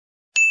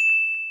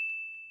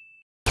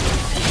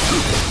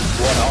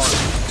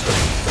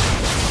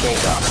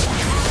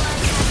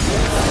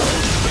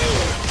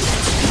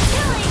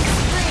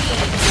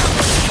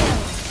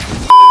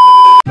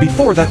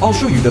Before that, I'll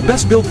show you the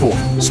best build for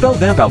Spell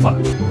Vamp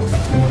Alpha.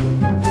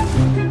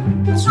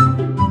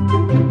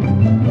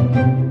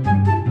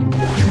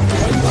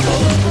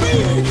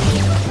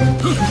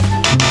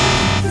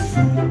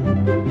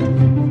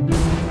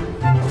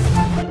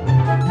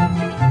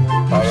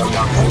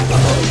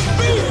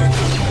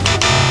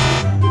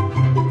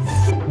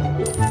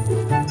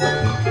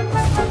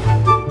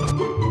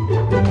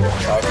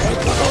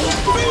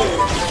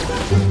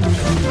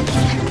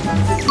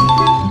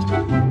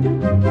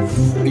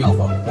 The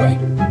Alpha way.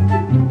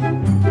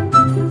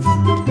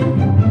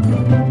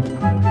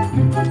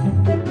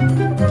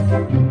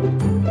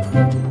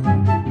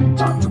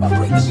 Time to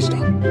operate the system.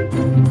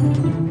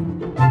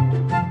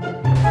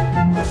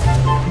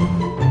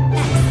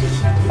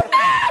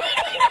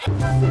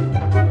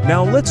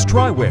 Now let's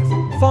try with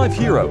 5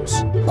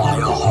 heroes. By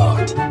a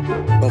heart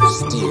of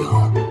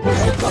steel.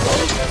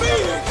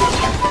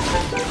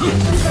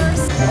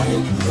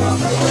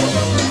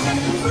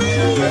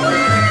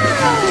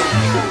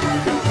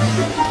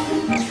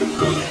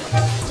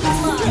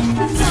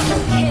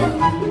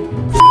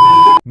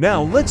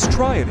 Now let's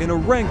try it in a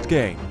ranked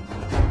game.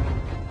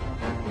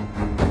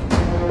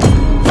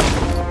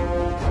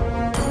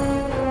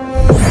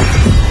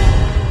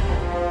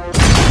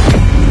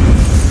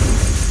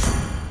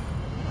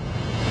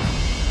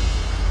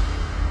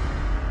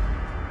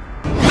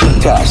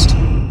 Test.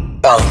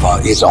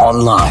 Alpha is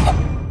online.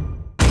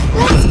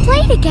 Let's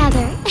play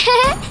together.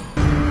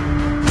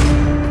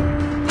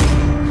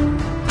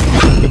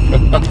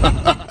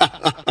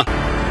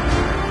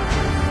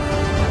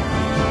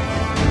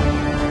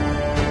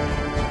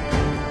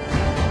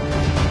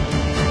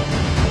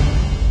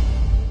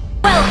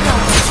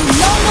 Welcome to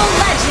Mobile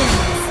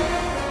Legends!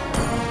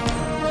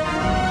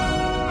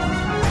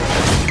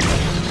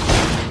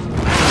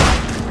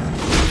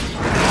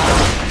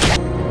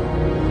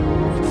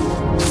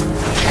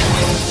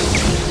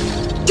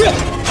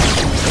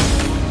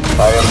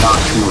 I am not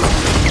human,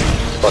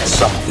 but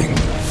something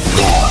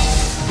more.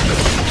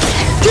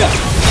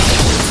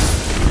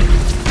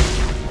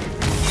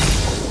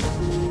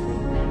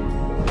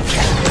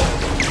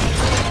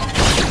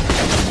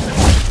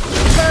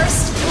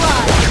 First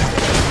blood!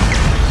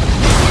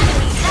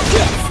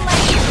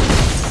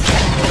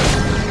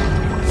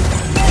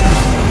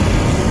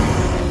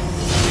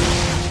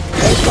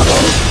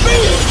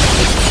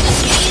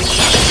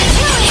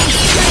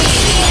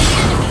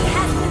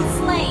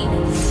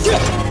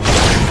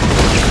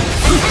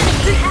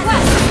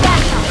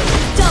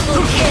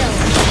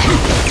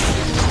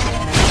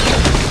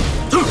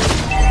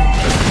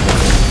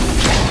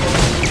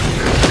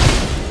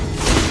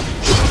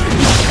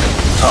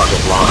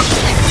 Target locked.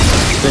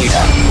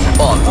 Beta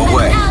on the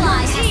way.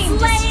 Ally team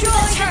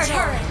destroyed the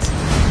turret!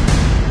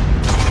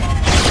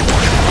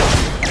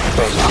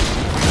 Beta.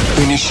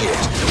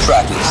 Initiate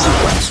tracking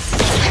sequence.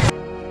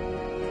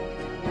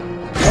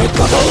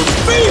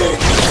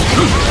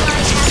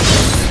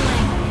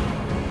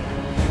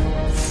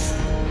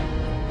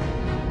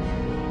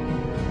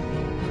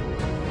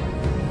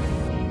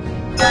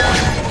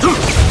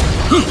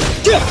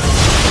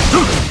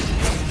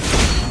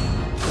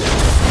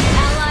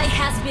 Ally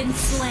has been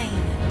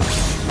slain.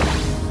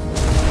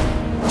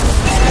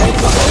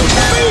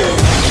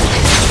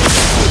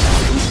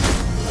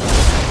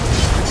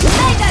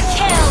 Mega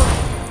kill!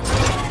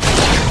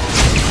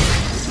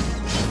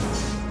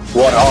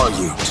 What are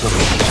you to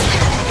me?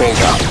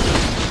 Beta.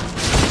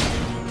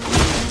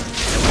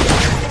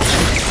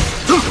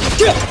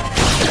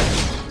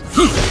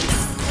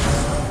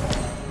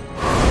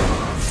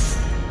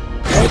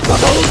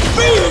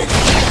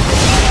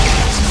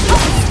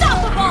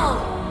 Unstoppable!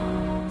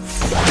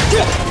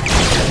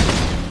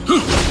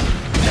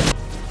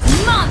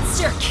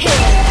 Monster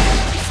kill!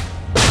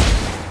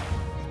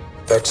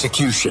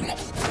 Execution.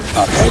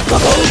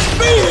 Impeccable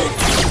speed!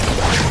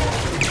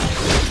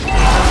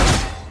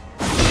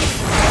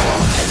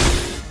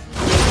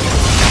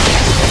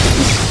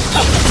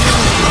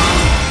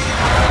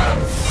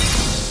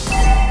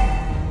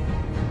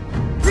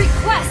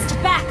 Request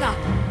backup!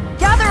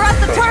 Gather up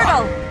the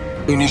turtle!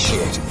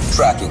 Initiate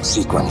tracking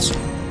sequence. An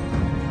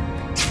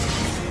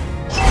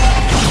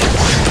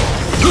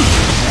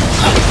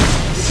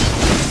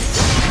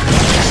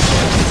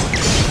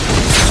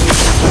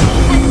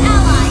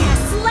ally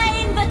has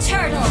slain the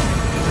turtle!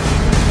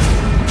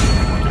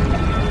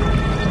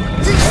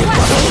 Request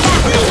backup!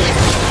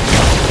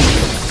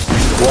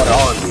 What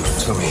are you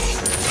to me?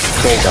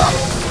 Beta.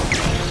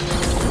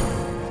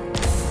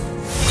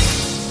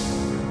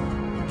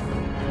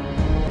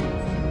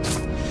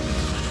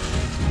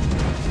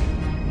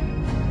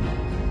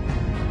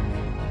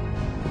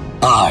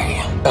 I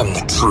am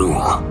the true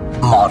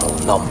model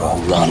number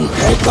 1.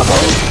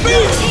 Impeccable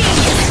speed!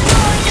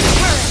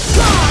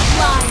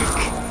 Godlike!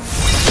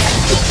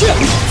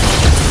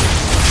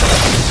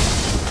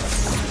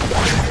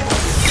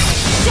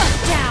 Shut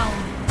down!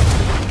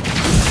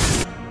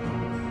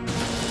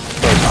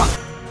 Beta.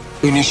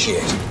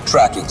 Initiate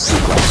tracking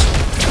sequence.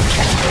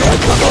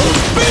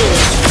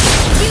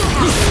 You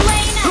have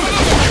slain an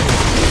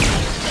enemy!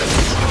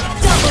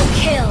 Double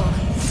kill!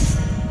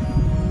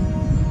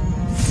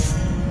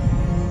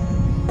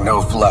 No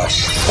flesh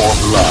or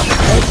blood.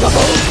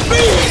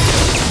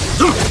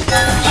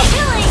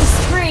 Killing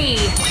spree!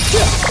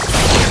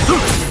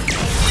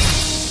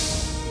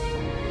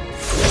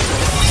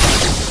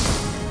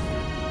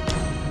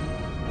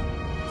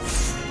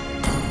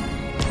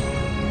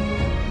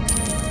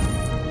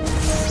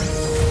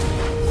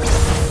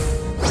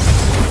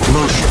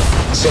 Motion.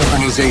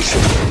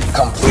 Synchronization.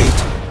 Complete.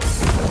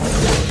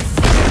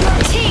 Your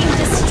team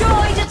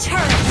destroyed a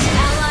turret!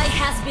 Ally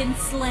has been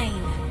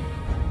slain.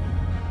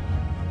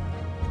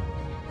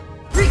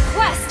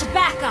 Request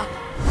backup!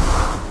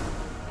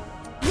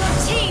 Your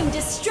team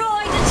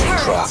destroyed a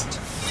turret! Trapped.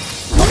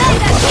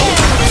 Mega kill!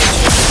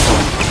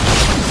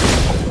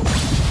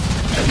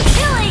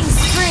 Killing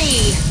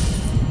spree!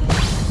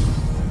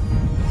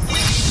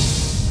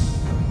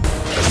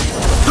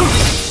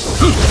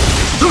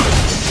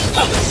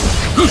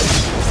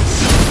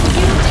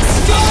 You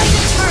destroyed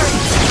a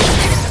turret!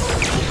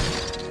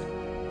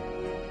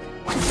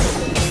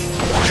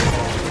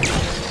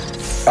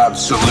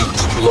 Absolute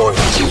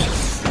loyalty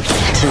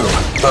to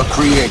the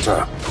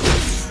Creator.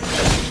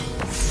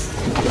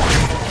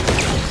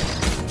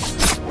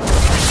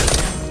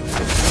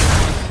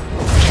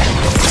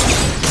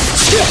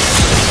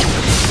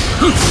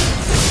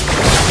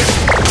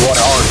 What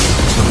are you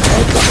to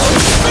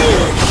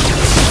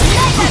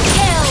Mega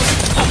kill!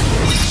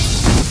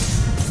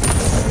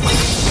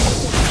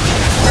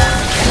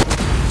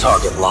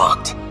 Target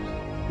locked.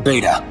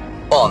 Beta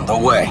on the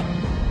way.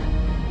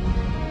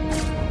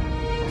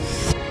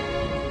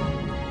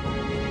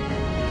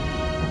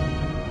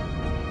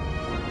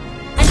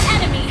 An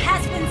enemy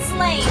has been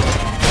slain!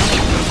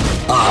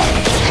 I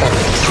am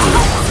the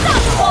true.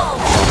 Unstoppable!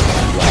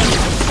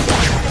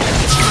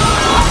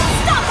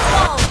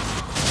 Unstoppable!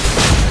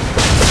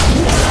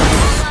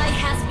 Ally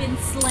has been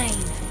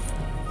slain.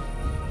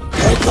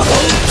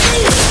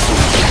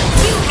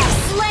 You have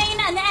slain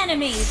an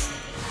enemy!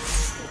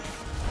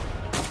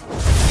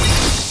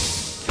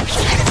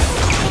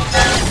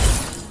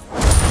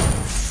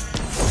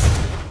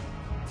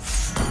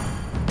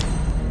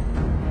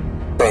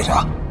 Beta.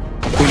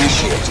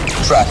 Initiate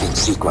tracking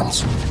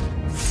sequence.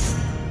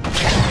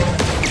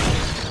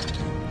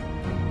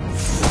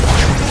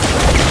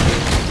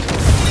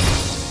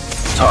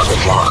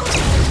 Target locked.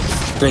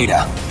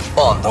 Beta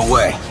on the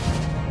way.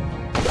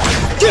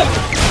 You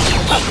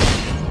have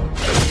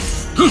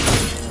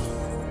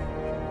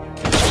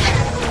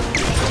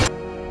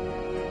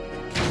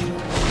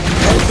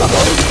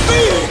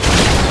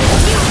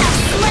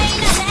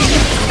slain an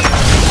enemy!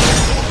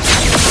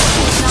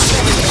 Not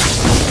ready.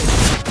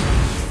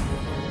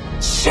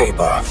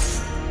 Saber.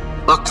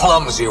 A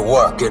clumsy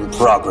work in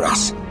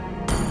progress.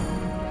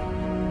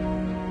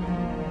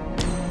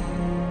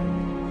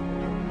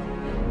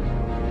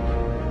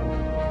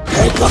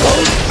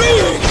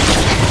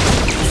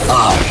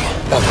 I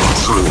am the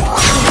true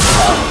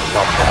model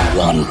number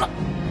 1.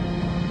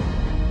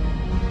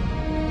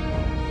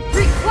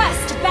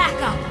 Request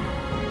backup!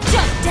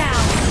 Shut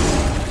down!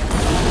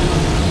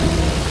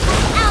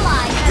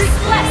 Ally has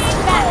request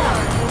backup!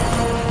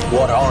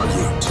 What are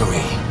you to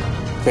me?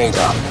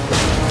 Beta.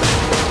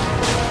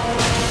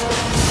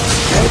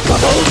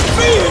 Oh,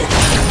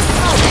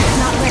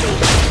 not ready.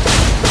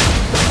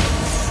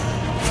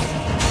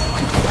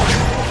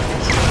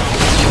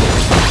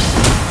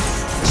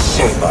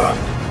 Saber.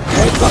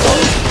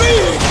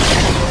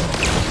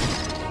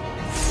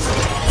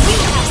 You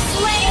have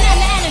slain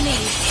an enemy!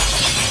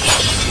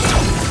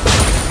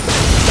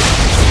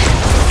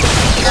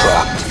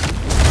 Trapped.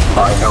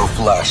 By no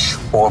flesh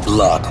or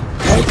blood.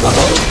 Not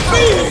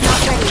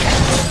ready.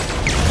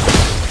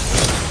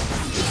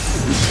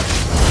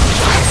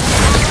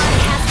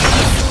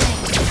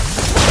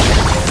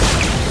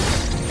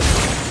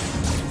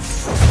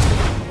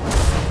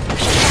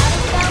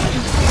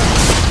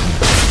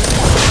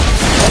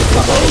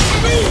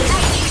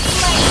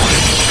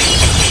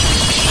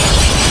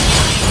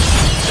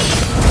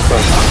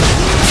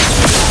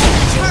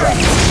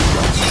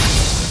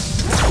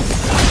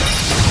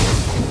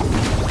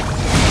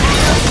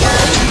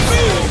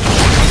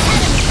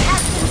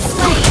 Has been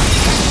slain.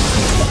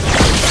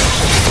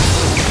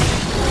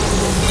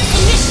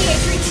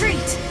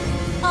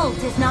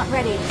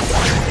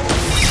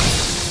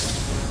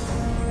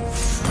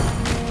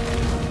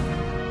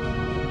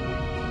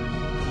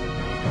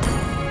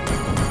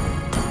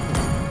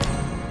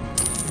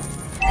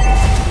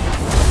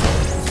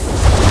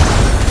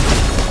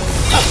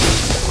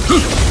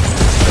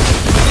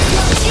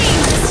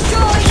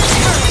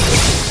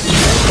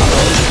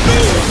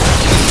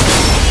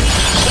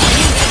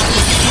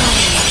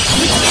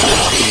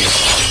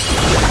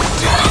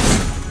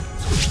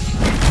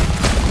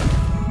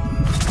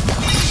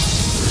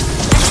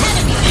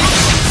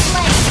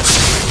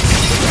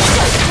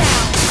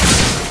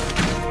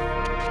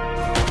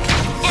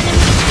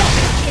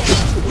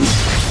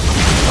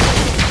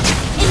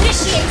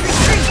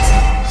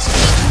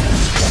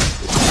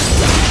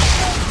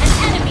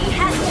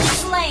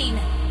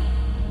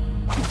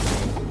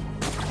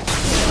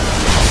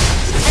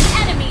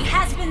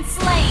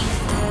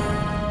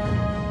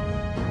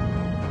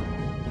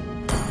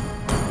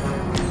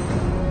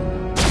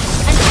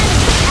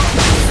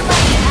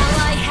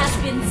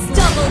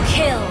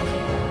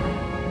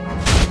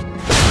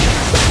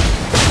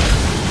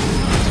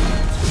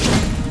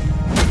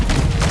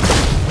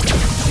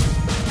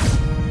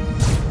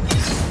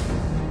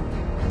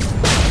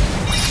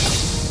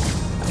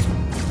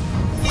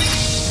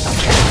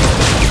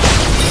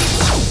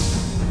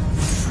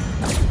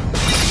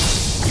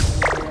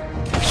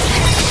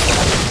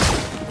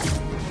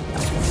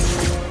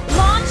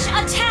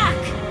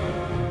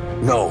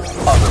 no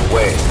other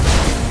way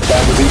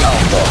than the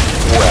alpha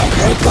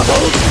weapon.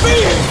 Double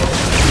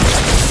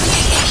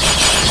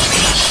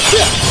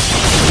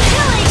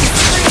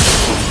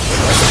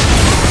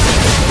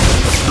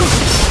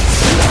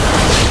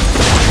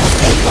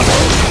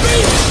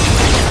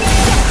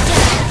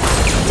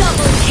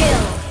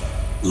kill.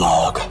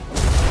 Log up.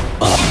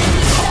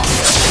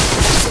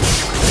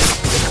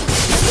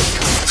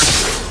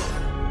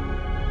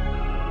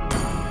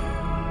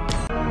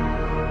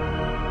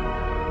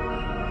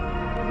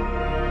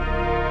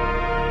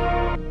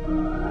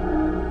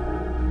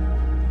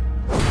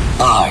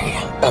 I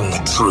am the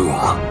true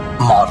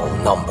model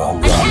number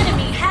An one.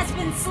 enemy has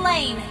been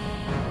slain.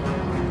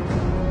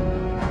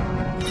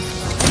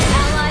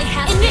 Ally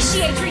has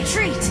initiate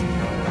retreat.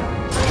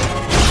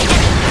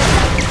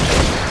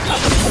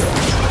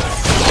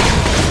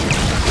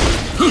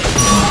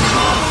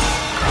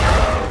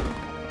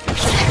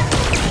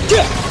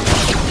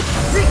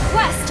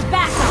 Request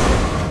backup.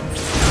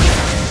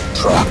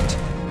 Trapped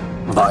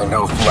by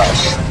no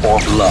flesh or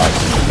blood.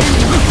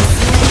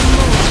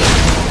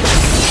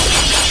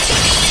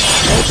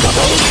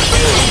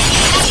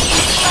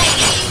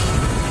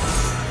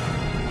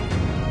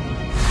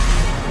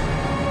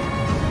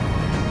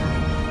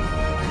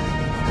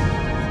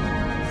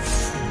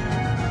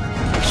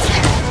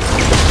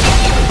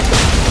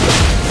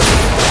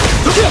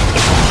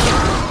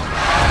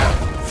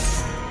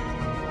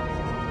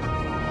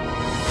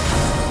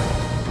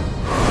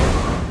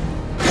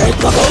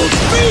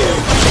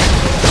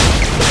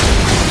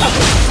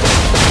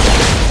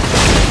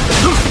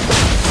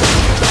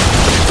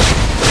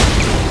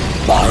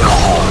 By a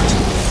heart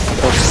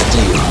of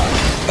steel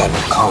and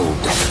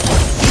cold.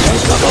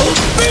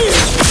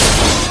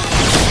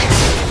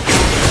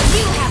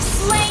 You have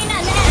slain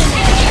an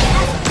enemy.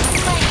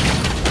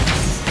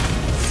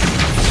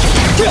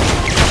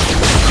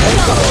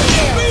 Double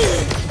kill.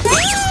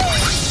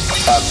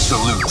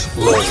 Absolute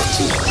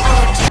loyalty.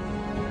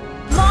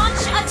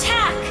 Launch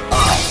attack.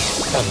 I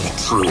am the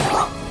true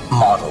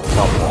model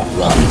number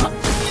one.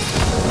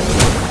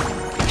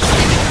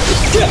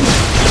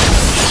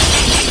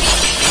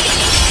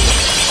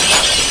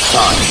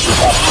 Time to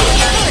upgrade.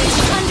 Turret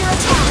under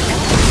attack.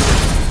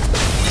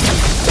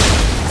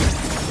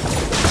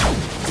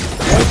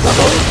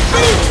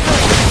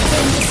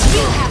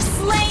 You have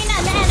slain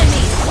an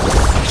enemy.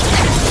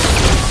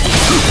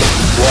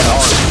 What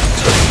are you?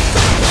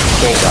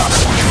 Take up.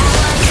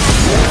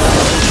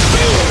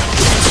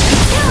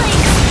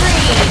 Killing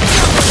spree.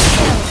 Double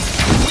kill.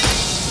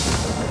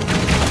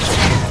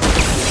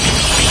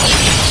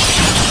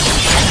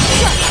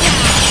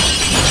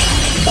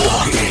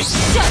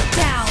 Shut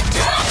down.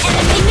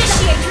 Enemy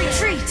initiate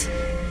retreat.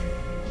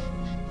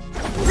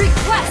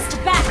 Request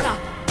backup.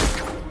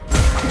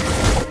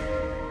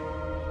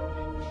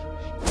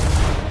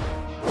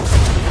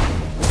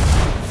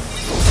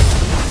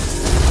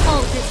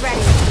 Ult is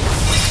ready.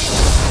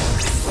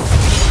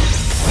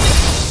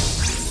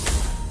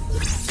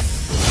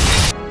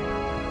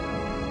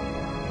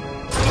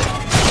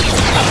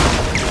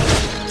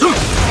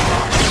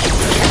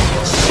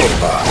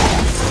 Silver.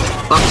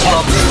 A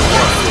clumsy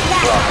work in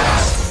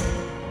progress.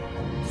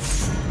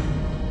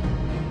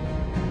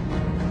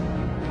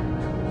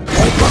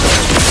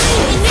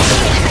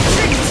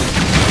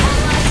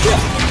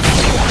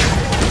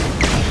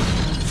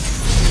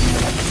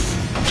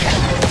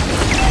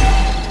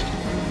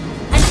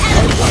 An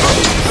enemy has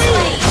been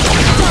slain.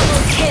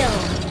 Double kill.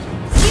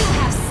 You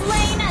have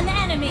slain an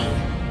enemy.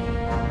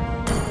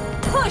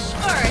 Push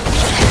first.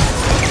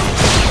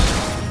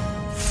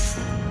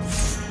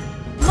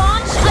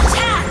 Launch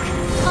attack.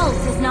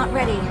 Ult is not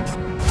ready.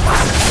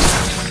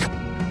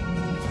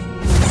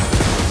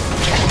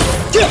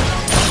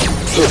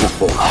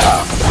 Pitiful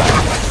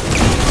half-back.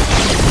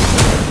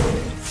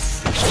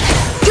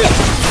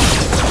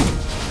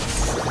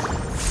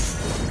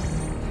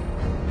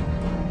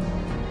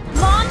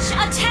 Launch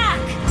attack.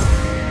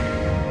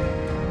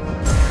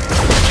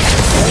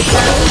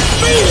 An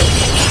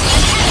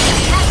enemy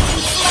has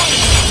been slain.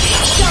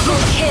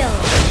 Double kill.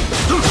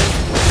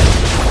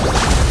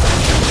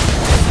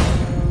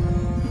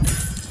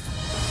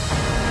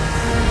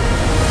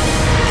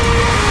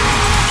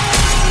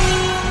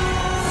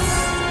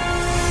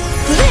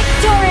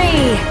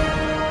 Victory!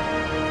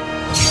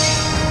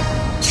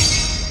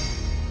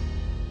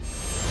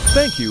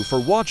 Thank you for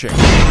watching.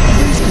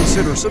 Please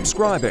consider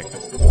subscribing.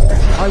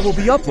 I will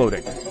be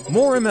uploading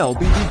more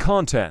MLBB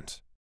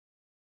content.